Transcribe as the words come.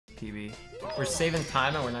TV. We're saving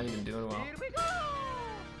time and we're not even doing well.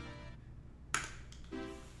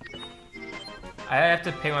 I have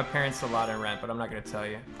to pay my parents a lot in rent, but I'm not gonna tell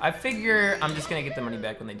you. I figure I'm just gonna get the money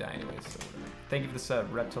back when they die anyways. So whatever. Thank you for the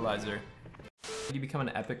sub, Reptilizer. Did you become an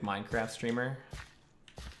epic Minecraft streamer?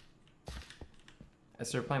 I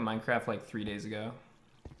started playing Minecraft like 3 days ago.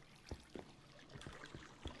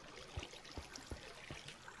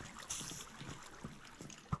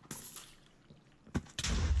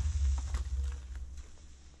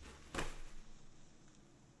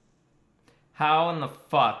 How in the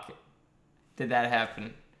fuck did that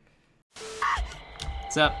happen?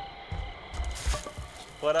 What's up?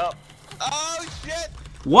 What up? Oh shit!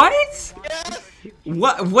 What? Yes!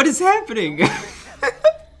 What is happening?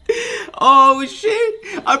 Oh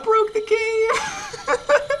shit! I broke the game!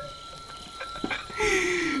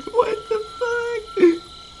 What the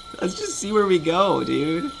fuck? Let's just see where we go,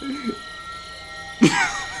 dude.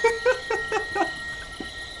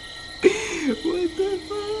 What the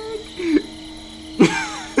fuck?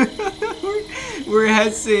 We're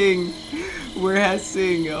hessing. We're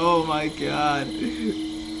hessing. Oh my god.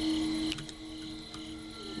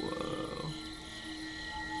 Whoa.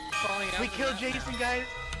 We killed Jason, guys.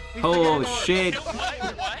 Oh shit. What?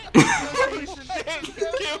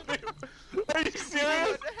 Are you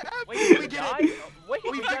serious? Wait, we died? Wait,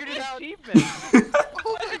 we got the achievement.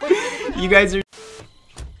 You guys are.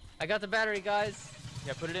 I got the battery, guys.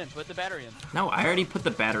 Yeah, put it in. Put the battery in. No, I already put the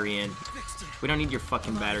battery in. We don't need your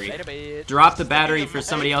fucking battery. Database. Drop the battery for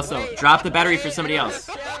somebody else though. Drop the battery for somebody else.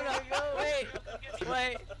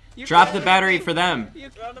 Wait. Drop the battery for them.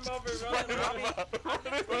 Run him over, run him over.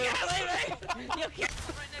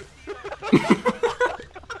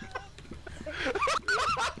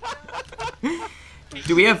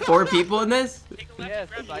 Do we have 4 people in this? Yes,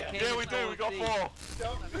 I can't. Yeah, we do. We got 4.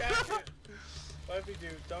 Don't catch it. Whatever you do,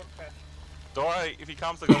 don't catch it. Don't worry, if he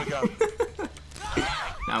comes, I got a gun.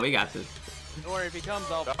 No, we got this. Don't worry, if he comes,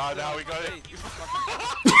 I'll. Oh, now we got it.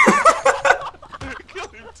 Kill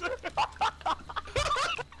him too.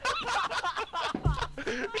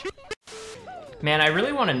 Man, I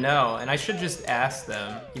really want to know, and I should just ask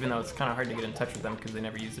them, even though it's kind of hard to get in touch with them because they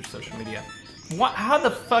never use their social media. How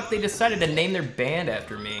the fuck they decided to name their band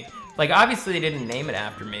after me? Like, obviously they didn't name it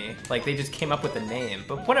after me. Like, they just came up with the name.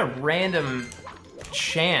 But what a random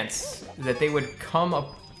chance that they would come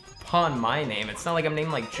upon my name. It's not like I'm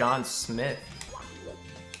named like John Smith.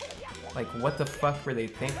 Like, what the fuck were they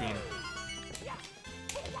thinking?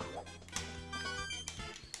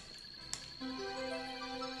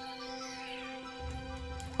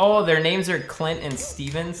 Oh, their names are Clint and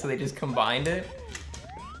Stevens, so they just combined it?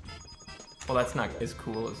 Well, that's not as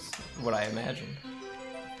cool as what I imagined.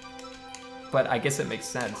 But I guess it makes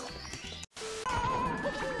sense.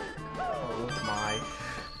 Oh my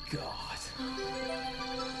god.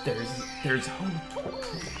 There's hope.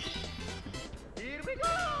 Here we go!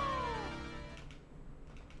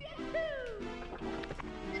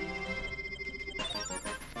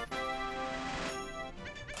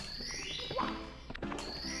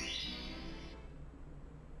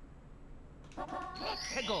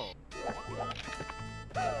 Go.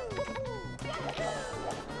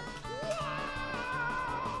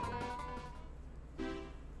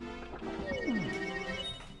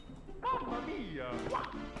 Mamma mia!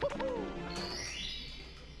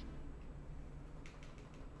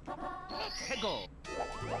 Go.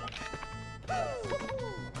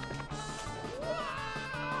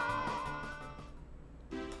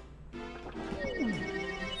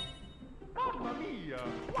 Mamma mia!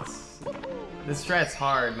 This strat's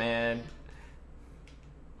hard, man.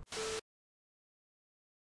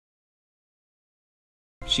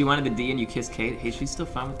 She wanted the D and you kissed Kate. Hey, she's still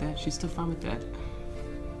fine with that? She's still fine with that.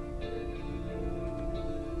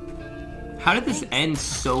 How did this end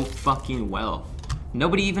so fucking well?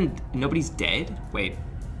 Nobody's dead? Wait.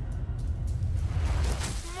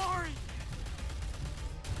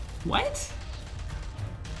 What?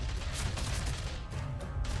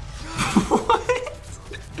 What?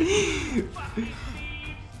 Really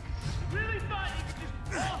thought you could just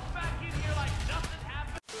walk back in here like nothing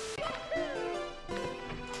happened?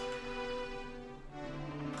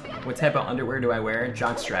 What type of underwear do I wear?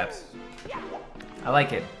 Jock straps. I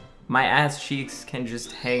like it. My ass cheeks can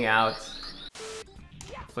just hang out.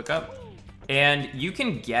 Flick up. And you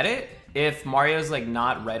can get it if Mario's like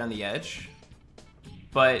not right on the edge.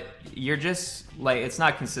 But you're just like, it's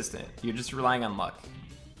not consistent. You're just relying on luck.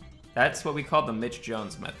 That's what we call the Mitch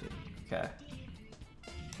Jones method. Okay.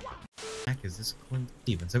 Heck, is this Clint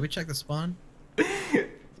Stevens? Have we checked the spawn? I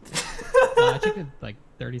checked it like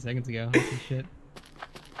 30 seconds ago. Holy shit.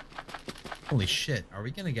 Holy shit, are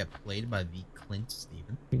we gonna get played by the Clint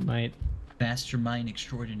Stevens? We might. Mastermind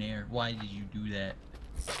extraordinaire. Why did you do that?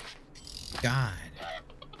 God.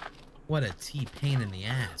 What a pain in the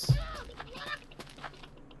ass.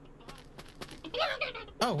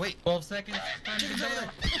 Oh, wait. 12 seconds. Time to bail.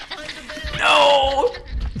 Time to bail. No!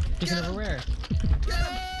 He's everywhere.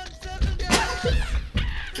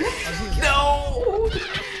 No!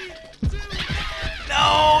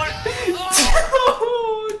 No!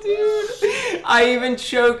 No, dude! I even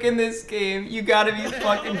choke in this game. You gotta be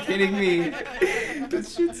fucking kidding me.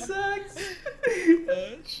 This shit sucks.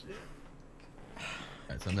 Alright,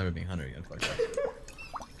 so I'm never being 100 again. Fuck that.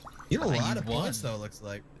 You had a lot of points, though, looks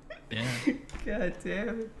like. Yeah. God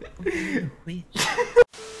damn it. Wait.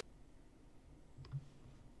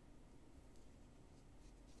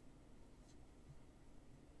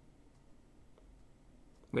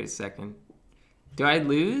 Wait a second. Do I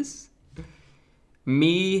lose?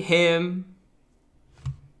 Me, him.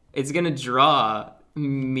 It's gonna draw.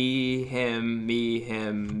 Me, him, me,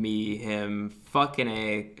 him, me, him. Fucking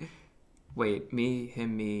A. Wait, me,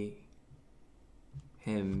 him, me.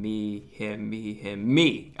 Him, me, him, me, him,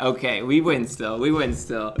 me. Okay, we win still. We win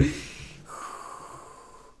still.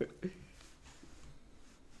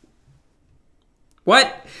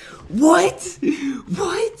 What? What?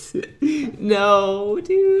 What? No,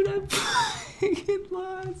 dude, I'm fucking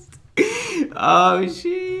lost. Oh,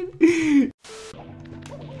 shit.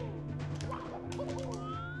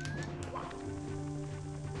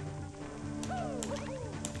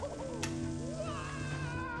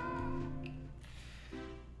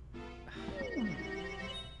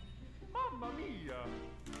 Mamma mia!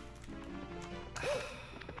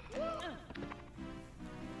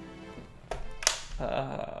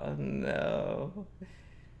 Oh, no.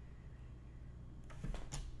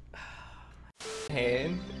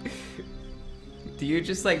 Hand? Do you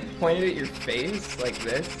just like point it at your face like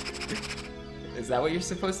this? Is that what you're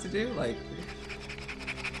supposed to do? Like,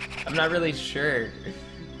 I'm not really sure.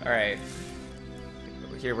 Alright.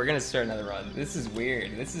 Here, we're gonna start another run. This is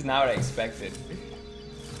weird. This is not what I expected.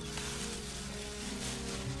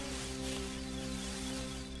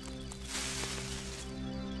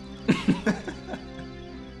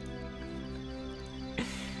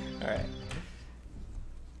 Alright.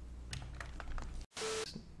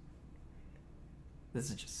 This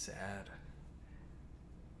is just sad.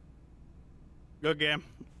 Good game.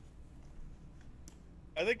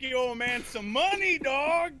 I think you owe a man some money,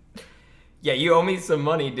 dog. Yeah, you owe me some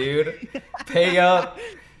money, dude. Pay up.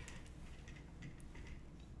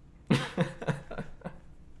 Alright,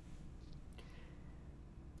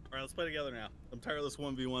 let's play together now. I'm tired of this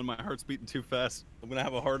 1v1. My heart's beating too fast. I'm gonna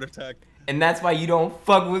have a heart attack. And that's why you don't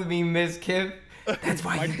fuck with me, Miss Kim. That's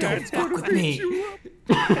why My you don't dad's fuck gonna with beat me. you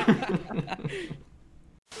up.